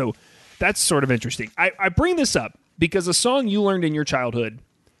 So that's sort of interesting. I bring this up because a song you learned in your childhood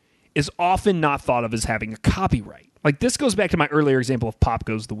is often not thought of as having a copyright. Like this goes back to my earlier example of Pop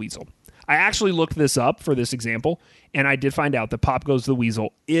Goes the Weasel. I actually looked this up for this example, and I did find out that Pop Goes the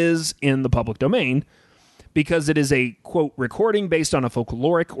Weasel is in the public domain because it is a, quote, recording based on a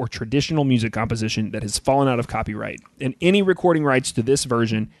folkloric or traditional music composition that has fallen out of copyright, and any recording rights to this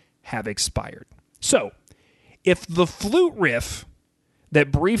version have expired. So, if the flute riff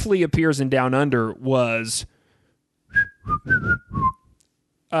that briefly appears in Down Under was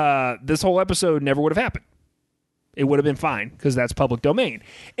this whole episode never would have happened. It would have been fine because that's public domain.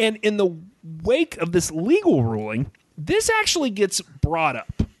 And in the wake of this legal ruling, this actually gets brought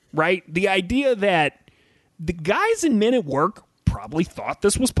up, right? The idea that the guys and men at work probably thought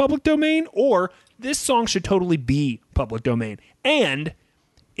this was public domain, or this song should totally be public domain. And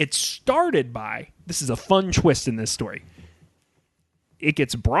it started by, this is a fun twist in this story, it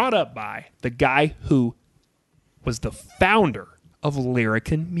gets brought up by the guy who was the founder of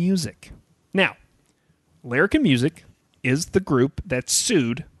Larrikin Music. Now, Larrikin Music is the group that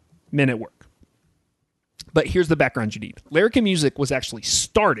sued Men at Work. But here's the background you need. Larrikin Music was actually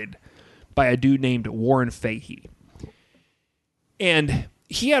started by a dude named Warren Fahey. And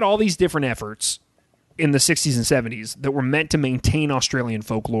he had all these different efforts in the 60s and 70s that were meant to maintain Australian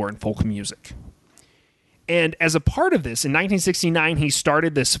folklore and folk music. And as a part of this, in 1969, he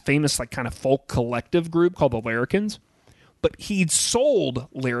started this famous kind of folk collective group called the Larrikins. But he'd sold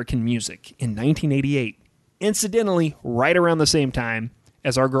Larrikin Music in 1988, incidentally, right around the same time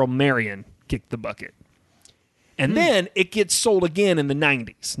as our girl Marion kicked the bucket. And then it gets sold again in the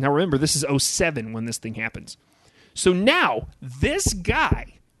 90s. Now remember, this is 2007 when this thing happens. So now, this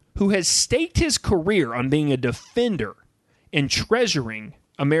guy who has staked his career on being a defender and treasuring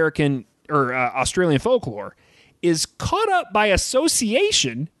American or Australian folklore is caught up by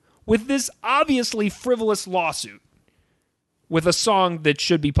association with this obviously frivolous lawsuit with a song that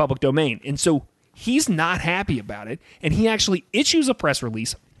should be public domain. And so he's not happy about it, and he actually issues a press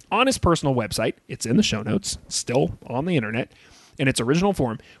release on his personal website. It's in the show notes, still on the internet, in its original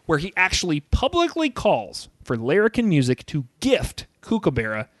form, where he actually publicly calls for Larrikin Music to gift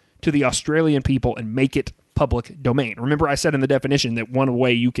Kookaburra to the Australian people and make it public domain. Remember, I said in the definition that one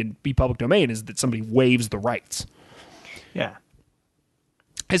way you can be public domain is that somebody waives the rights. Yeah.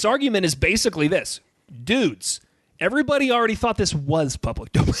 His argument is basically this. Dudes, everybody already thought this was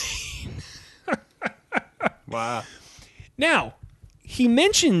public domain. Wow. Now, he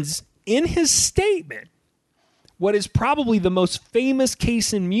mentions in his statement what is probably the most famous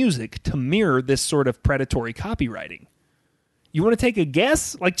case in music to mirror this sort of predatory copywriting. You want to take a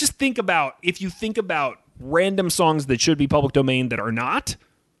guess? Just think about, if you think about random songs that should be public domain that are not,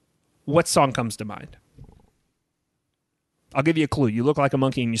 what song comes to mind? I'll give you a clue. You look like a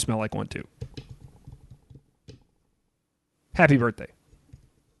monkey and you smell like one too. Happy Birthday.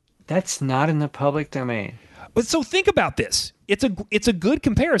 That's not in the public domain. But so think about this. It's a good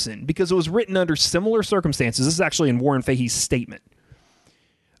comparison because it was written under similar circumstances. This is actually in Warren Fahey's statement.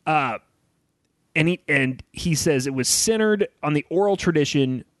 And he says it was centered on the oral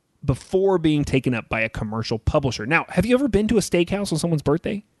tradition before being taken up by a commercial publisher. Now, have you ever been to a steakhouse on someone's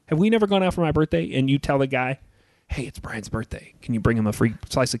birthday? Have we never gone out for my birthday and you tell the guy, hey, it's Brian's birthday. Can you bring him a free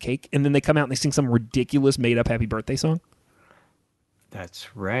slice of cake? And then they come out and they sing some ridiculous made-up happy birthday song?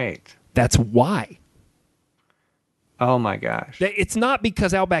 That's right. That's why. Oh my gosh. It's not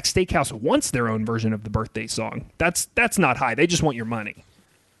because Outback Steakhouse wants their own version of the birthday song. That's not high. They just want your money.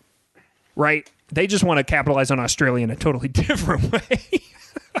 Right? They just want to capitalize on Australia in a totally different way.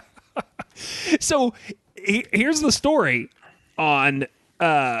 So here's the story on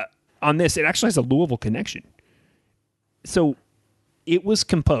this. It actually has a Louisville connection. So it was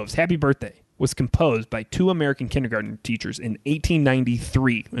composed, Happy Birthday was composed by two American kindergarten teachers in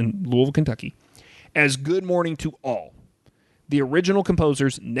 1893 in Louisville, Kentucky, as Good Morning to All. The original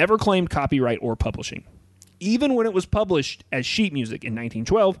composers never claimed copyright or publishing. Even when it was published as sheet music in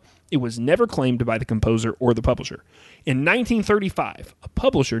 1912, it was never claimed by the composer or the publisher. In 1935, a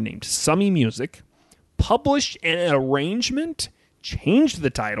publisher named Summy Music published an arrangement, changed the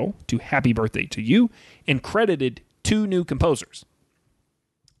title to Happy Birthday to You, and credited two new composers.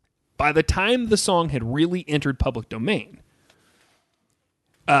 By the time the song had really entered public domain,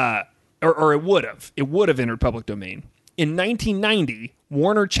 or it would have entered public domain. In 1990,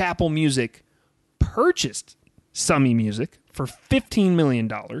 Warner Chappell Music purchased Summy Music for $15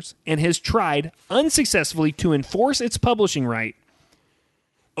 million and has tried unsuccessfully to enforce its publishing right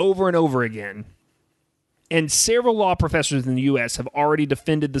over and over again. And several law professors in the U.S. have already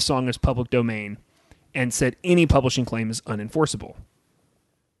defended the song as public domain and said any publishing claim is unenforceable.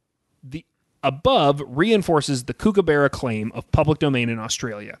 The above reinforces the Kookaburra claim of public domain in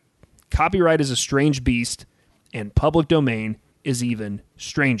Australia. Copyright is a strange beast, and public domain is even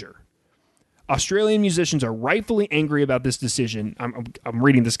stranger. Australian musicians are rightfully angry about this decision. I'm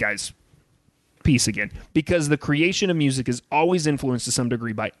reading this guy's piece again. Because the creation of music is always influenced to some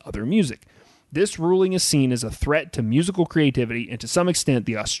degree by other music. This ruling is seen as a threat to musical creativity and to some extent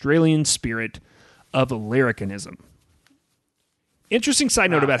the Australian spirit of Larrikinism. Interesting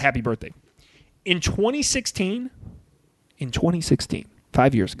side note about Happy Birthday. In 2016,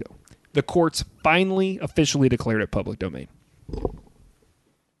 5 years ago, the courts finally officially declared it public domain.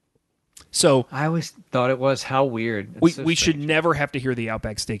 So I always thought it was. How weird. We should never have to hear the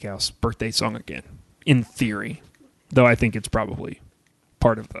Outback Steakhouse birthday song again, in theory. though I think it's probably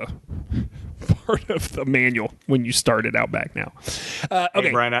part of the manual when you start it out back now.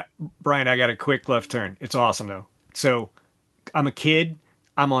 Okay, hey, Brian, I got a quick left turn. It's awesome though. So I'm a kid.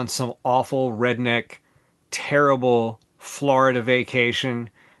 I'm on some awful redneck, terrible Florida vacation,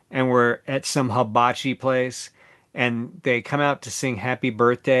 and we're at some hibachi place, and they come out to sing Happy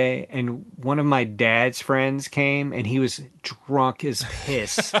Birthday, and one of my dad's friends came, and he was drunk as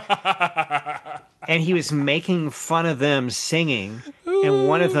piss. And he was making fun of them singing, and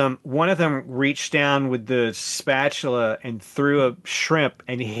one of them reached down with the spatula and threw a shrimp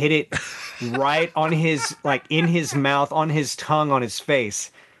and hit it right on his, like, in his mouth, on his tongue, on his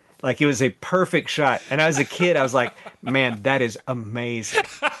face. Like, it was a perfect shot. And as a kid, I was like, man, that is amazing.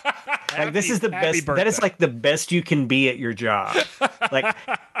 Like, this is the best. That is like the best you can be at your job. Like,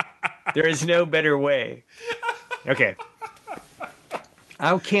 there is no better way. Okay.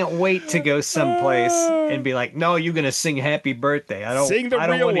 I can't wait to go someplace and be like, no, you're going to sing Happy Birthday. I don't sing the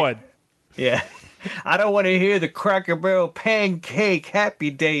real one. Yeah. I don't want to hear the Cracker Barrel Pancake Happy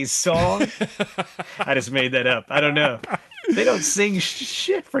Days song. I just made that up. I don't know. They don't sing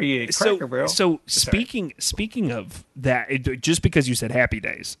shit for you, Cracker Barrel. So speaking of that, just because you said Happy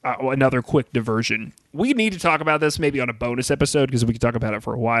Days, another quick diversion. We need to talk about this maybe on a bonus episode because we could talk about it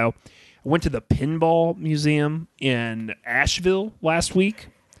for a while. I went to the Pinball Museum in Asheville last week,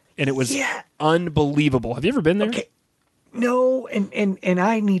 and it was unbelievable. Have you ever been there? Okay. No, and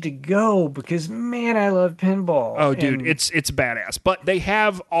I need to go because, man, I love pinball. Oh, dude, it's badass. But they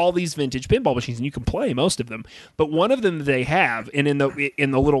have all these vintage pinball machines, and you can play most of them. But one of them they have, and in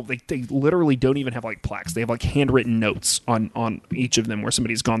the little, they literally don't even have like plaques. They have like handwritten notes on each of them where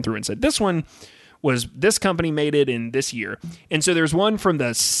somebody's gone through and said, this one was, this company made it in this year. And so there's one from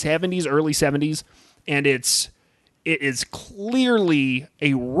the 70s, early 70s, and it is clearly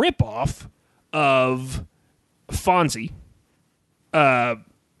a ripoff of Fonzie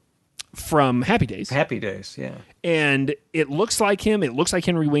from Happy Days. Happy Days, yeah. And it looks like him. It looks like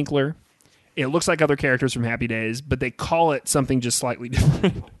Henry Winkler. It looks like other characters from Happy Days, but they call it something just slightly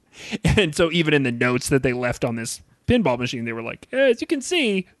different. And so even in the notes that they left on this pinball machine, they were like, as you can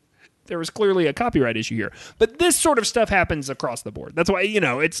see, there was clearly a copyright issue here. But this sort of stuff happens across the board. That's why,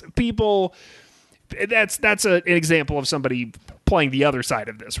 it's people... That's an example of somebody playing the other side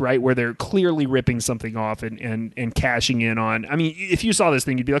of this, right? Where they're clearly ripping something off and cashing in on. I mean, if you saw this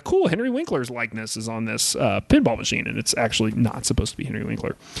thing, you'd be like, cool, Henry Winkler's likeness is on this pinball machine, and it's actually not supposed to be Henry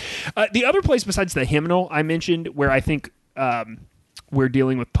Winkler. The other place besides the hymnal I mentioned, where I think we're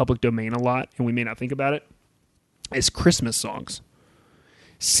dealing with public domain a lot, and we may not think about it, is Christmas songs.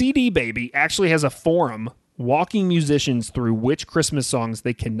 CD Baby actually has a forum walking musicians through which Christmas songs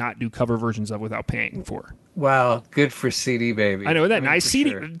they cannot do cover versions of without paying for. Wow, good for CD Baby. I know that nice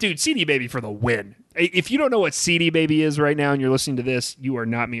CD, sure. Dude. CD Baby for the win. If you don't know what CD Baby is right now and you're listening to this, you are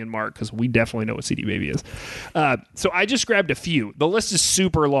not me and Mark because we definitely know what CD Baby is. So I just grabbed a few. The list is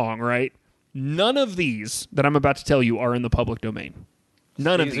super long, right? None of these that I'm about to tell you are in the public domain.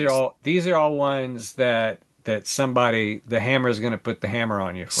 None of these. These are all ones that somebody, the hammer is going to put the hammer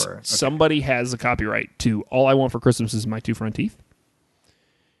on you for. Okay. Somebody has the copyright to All I Want for Christmas Is My Two Front Teeth.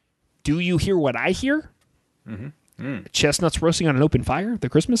 Do You Hear What I Hear? Mm-hmm. Chestnuts Roasting on an Open Fire, the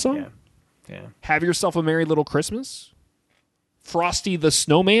Christmas song. Yeah. Have Yourself a Merry Little Christmas. Frosty the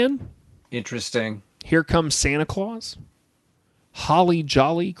Snowman. Interesting. Here Comes Santa Claus. Holly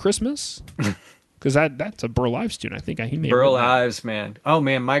Jolly Christmas. Because that's a Burl Ives tune. I think he made Burl Ives, man. Oh,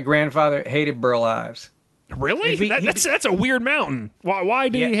 man, my grandfather hated Burl Ives. Really? That's a weird mountain. Why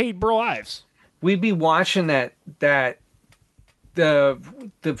did he hate Burl Ives? We'd be watching the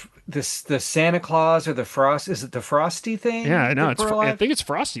Santa Claus or the Frost. Is it the Frosty thing? Yeah, no, I think it's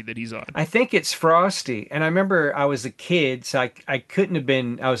Frosty that he's on. I think it's Frosty. And I remember I was a kid, so I couldn't have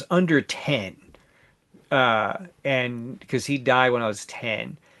been. I was under 10, and because he died when I was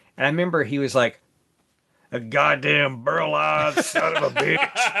 10, and I remember he was like, a goddamn Burl Ives son of a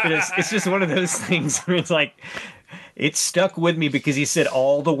bitch. It's just one of those things where it's like, it stuck with me because he said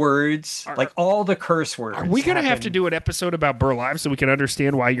all the words, like all the curse words. Are we going to have to do an episode about Burl Ives so we can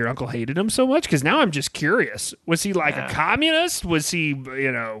understand why your uncle hated him so much? Because now I'm just curious. Was he like a communist? Was he,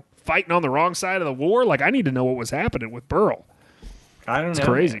 fighting on the wrong side of the war? Like, I need to know what was happening with Burl. I don't know. It's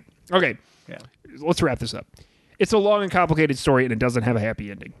crazy. Man. Okay. Yeah. Let's wrap this up. It's a long and complicated story, and it doesn't have a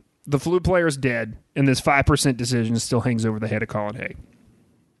happy ending. The flute player is dead, and this 5% decision still hangs over the head of Colin Hay.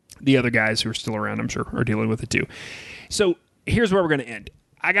 The other guys who are still around, I'm sure, are dealing with it too. So here's where we're going to end.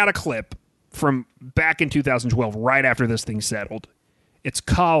 I got a clip from back in 2012, right after this thing settled. It's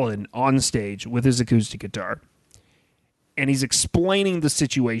Colin on stage with his acoustic guitar. and he's explaining the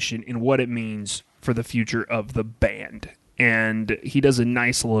situation and what it means for the future of the band. And he does a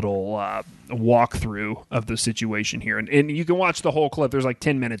nice little walkthrough of the situation here. And you can watch the whole clip. There's like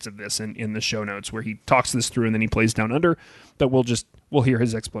 10 minutes of this in the show notes where he talks this through and then he plays Down Under. But we'll hear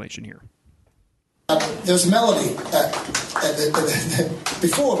his explanation here. There's a melody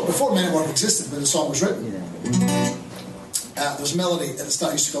before Men at Work existed, when the song was written. There's a melody at the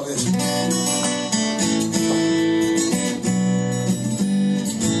start used to go like this.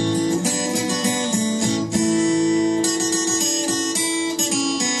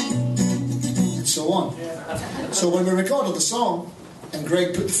 So on. So when we recorded the song and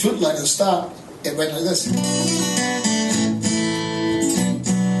Greg put the flute line at the start, it went like this.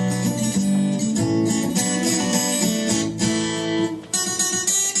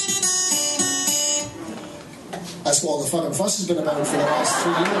 That's what all the fun and fuss has been about for the last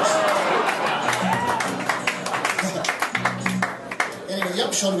 3 years. Anyway, the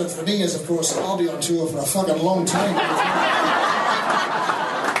upshot of it for me is, of course, I'll be on tour for a fucking long time.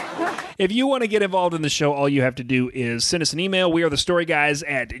 If you want to get involved in the show, all you have to do is send us an email.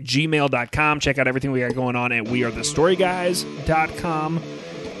 wearethestoryguys@gmail.com. Check out everything we got going on at wearethestoryguys.com.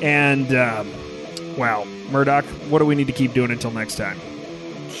 And, wow, Murdoch, what do we need to keep doing until next time?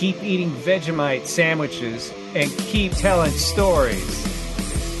 Keep eating Vegemite sandwiches and keep telling stories.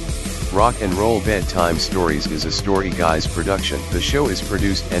 Rock and Roll Bedtime Stories is a Story Guys production. The show is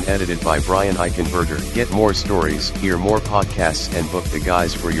produced and edited by Brian Eichenberger. Get more stories, hear more podcasts, and book the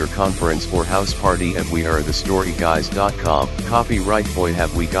guys for your conference or house party at wearethestoryguys.com. Copyright Boy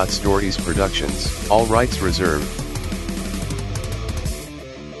Have We Got Stories Productions. All rights reserved.